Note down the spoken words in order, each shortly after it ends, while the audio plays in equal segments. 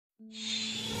I'd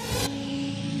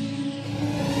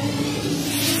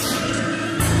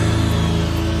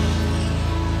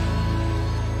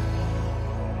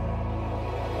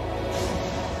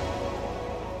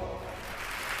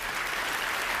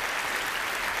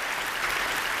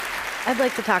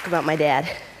like to talk about my dad.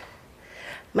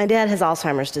 My dad has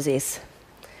Alzheimer's disease.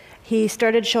 He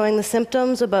started showing the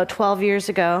symptoms about 12 years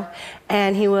ago,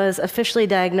 and he was officially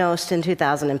diagnosed in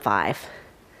 2005.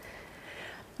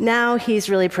 Now he's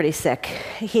really pretty sick.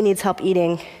 He needs help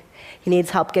eating. He needs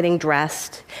help getting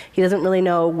dressed. He doesn't really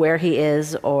know where he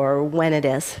is or when it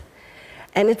is.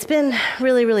 And it's been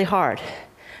really, really hard.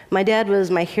 My dad was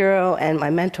my hero and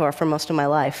my mentor for most of my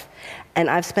life,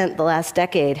 and I've spent the last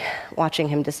decade watching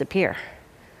him disappear.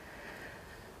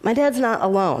 My dad's not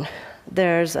alone.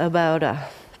 There's about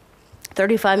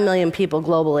 35 million people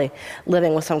globally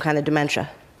living with some kind of dementia.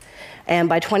 And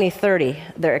by 2030,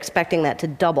 they're expecting that to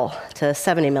double to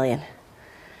 70 million.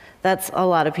 That's a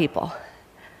lot of people.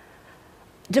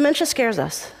 Dementia scares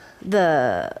us.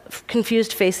 The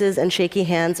confused faces and shaky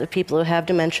hands of people who have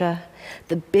dementia,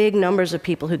 the big numbers of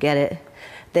people who get it,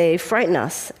 they frighten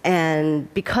us.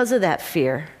 And because of that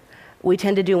fear, we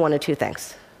tend to do one of two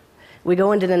things. We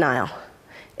go into denial.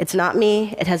 It's not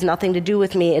me, it has nothing to do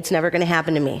with me, it's never going to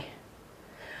happen to me.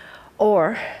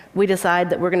 Or we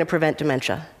decide that we're going to prevent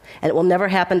dementia, and it will never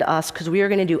happen to us because we are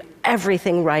going to do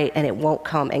everything right and it won't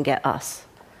come and get us.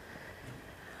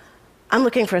 I'm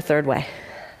looking for a third way.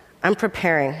 I'm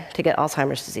preparing to get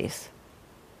Alzheimer's disease.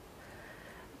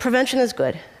 Prevention is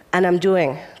good, and I'm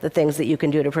doing the things that you can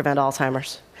do to prevent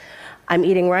Alzheimer's. I'm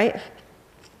eating right,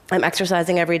 I'm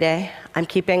exercising every day, I'm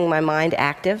keeping my mind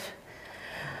active.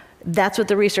 That's what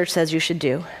the research says you should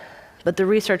do. But the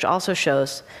research also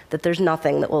shows that there's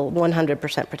nothing that will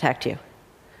 100% protect you.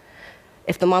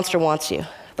 If the monster wants you,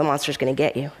 the monster's going to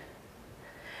get you.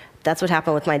 That's what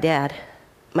happened with my dad.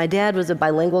 My dad was a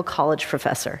bilingual college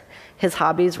professor. His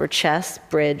hobbies were chess,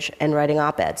 bridge, and writing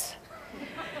op-eds.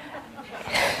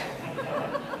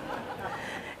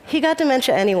 He got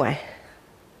dementia anyway.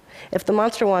 If the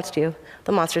monster wants you,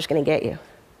 the monster's going to get you,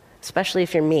 especially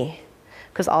if you're me,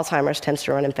 because Alzheimer's tends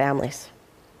to run in families.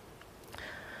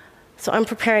 So I'm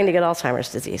preparing to get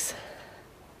Alzheimer's disease.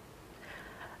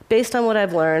 Based on what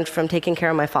I've learned from taking care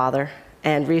of my father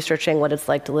and researching what it's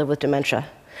like to live with dementia,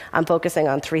 I'm focusing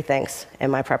on three things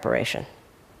in my preparation.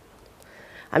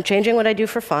 I'm changing what I do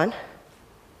for fun.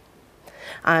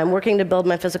 I'm working to build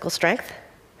my physical strength.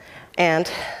 And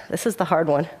this is the hard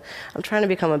one. I'm trying to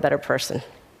become a better person.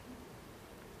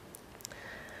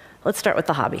 Let's start with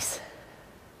the hobbies.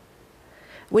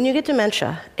 When you get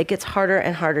dementia, it gets harder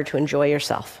and harder to enjoy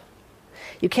yourself.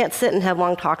 You can't sit and have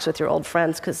long talks with your old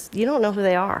friends because you don't know who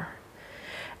they are.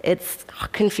 It's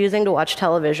confusing to watch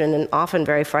television and often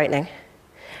very frightening.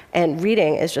 And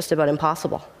reading is just about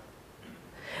impossible.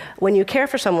 When you care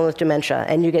for someone with dementia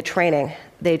and you get training,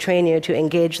 they train you to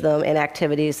engage them in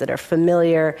activities that are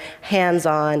familiar,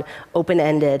 hands-on,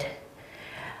 open-ended.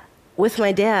 With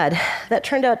my dad, that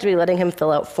turned out to be letting him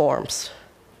fill out forms.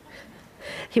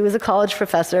 He was a college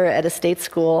professor at a state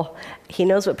school. He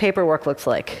knows what paperwork looks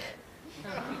like.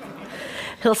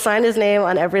 He'll sign his name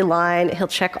on every line. He'll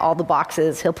check all the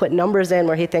boxes. He'll put numbers in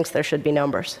where he thinks there should be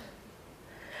numbers.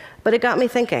 But it got me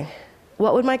thinking,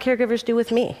 what would my caregivers do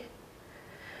with me?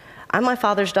 I'm my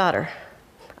father's daughter.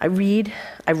 I read,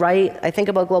 I write, I think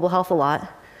about global health a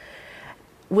lot.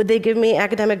 Would they give me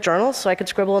academic journals so I could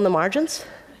scribble in the margins?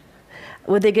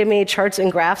 Would they give me charts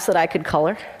and graphs that I could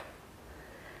color?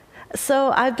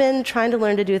 So I've been trying to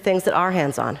learn to do things that are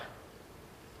hands-on.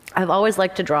 I've always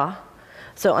liked to draw,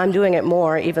 so I'm doing it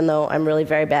more, even though I'm really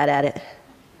very bad at it.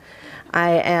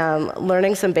 I am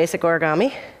learning some basic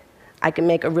origami. I can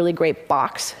make a really great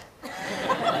box.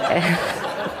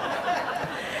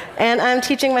 And I'm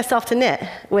teaching myself to knit,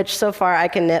 which so far I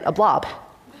can knit a blob.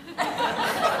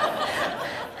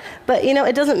 But you know,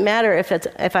 it doesn't matter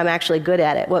if I'm actually good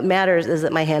at it. What matters is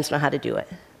that my hands know how to do it.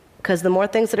 Because the more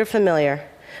things that are familiar,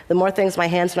 the more things my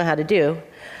hands know how to do,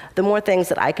 the more things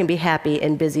that I can be happy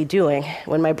and busy doing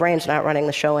when my brain's not running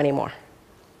the show anymore.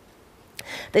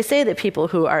 They say that people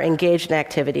who are engaged in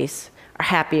activities are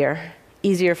happier,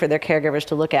 easier for their caregivers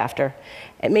to look after.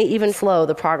 It may even slow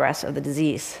the progress of the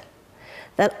disease.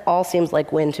 That all seems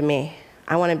like win to me.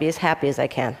 I want to be as happy as I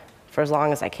can, for as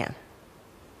long as I can.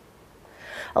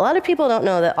 A lot of people don't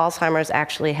know that Alzheimer's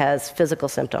actually has physical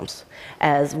symptoms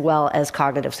as well as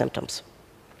cognitive symptoms.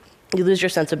 You lose your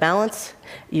sense of balance,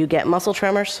 you get muscle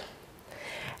tremors,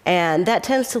 and that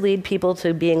tends to lead people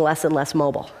to being less and less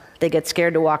mobile. They get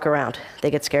scared to walk around,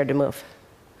 they get scared to move.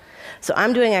 So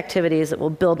I'm doing activities that will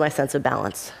build my sense of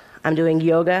balance. I'm doing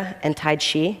yoga and Tai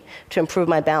Chi to improve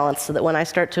my balance so that when I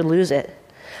start to lose it,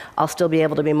 I'll still be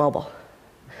able to be mobile.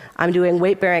 I'm doing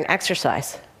weight-bearing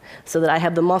exercise so that I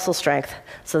have the muscle strength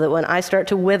so that when I start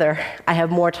to wither, I have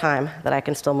more time that I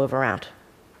can still move around.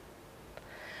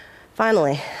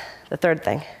 Finally, the third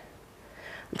thing,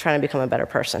 I'm trying to become a better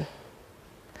person.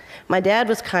 My dad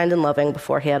was kind and loving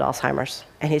before he had Alzheimer's,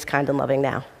 and he's kind and loving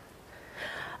now.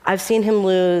 I've seen him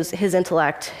lose his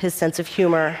intellect, his sense of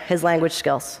humor, his language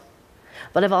skills.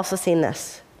 But I've also seen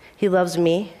this. He loves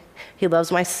me, he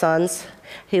loves my sons,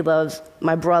 he loves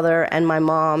my brother and my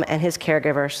mom and his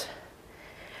caregivers.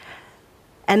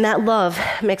 And that love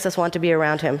makes us want to be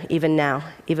around him even now,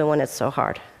 even when it's so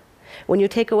hard. When you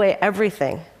take away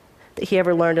everything that he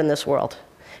ever learned in this world,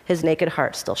 his naked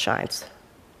heart still shines.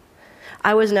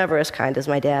 I was never as kind as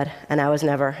my dad, and I was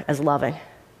never as loving.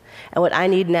 And what I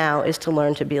need now is to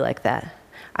learn to be like that.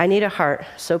 I need a heart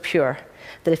so pure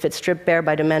that if it's stripped bare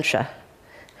by dementia,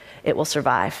 it will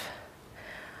survive.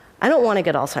 I don't want to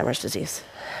get Alzheimer's disease.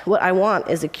 What I want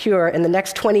is a cure in the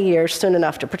next 20 years soon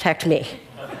enough to protect me.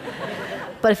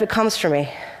 But if it comes for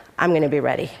me, I'm going to be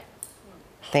ready.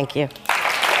 Thank you.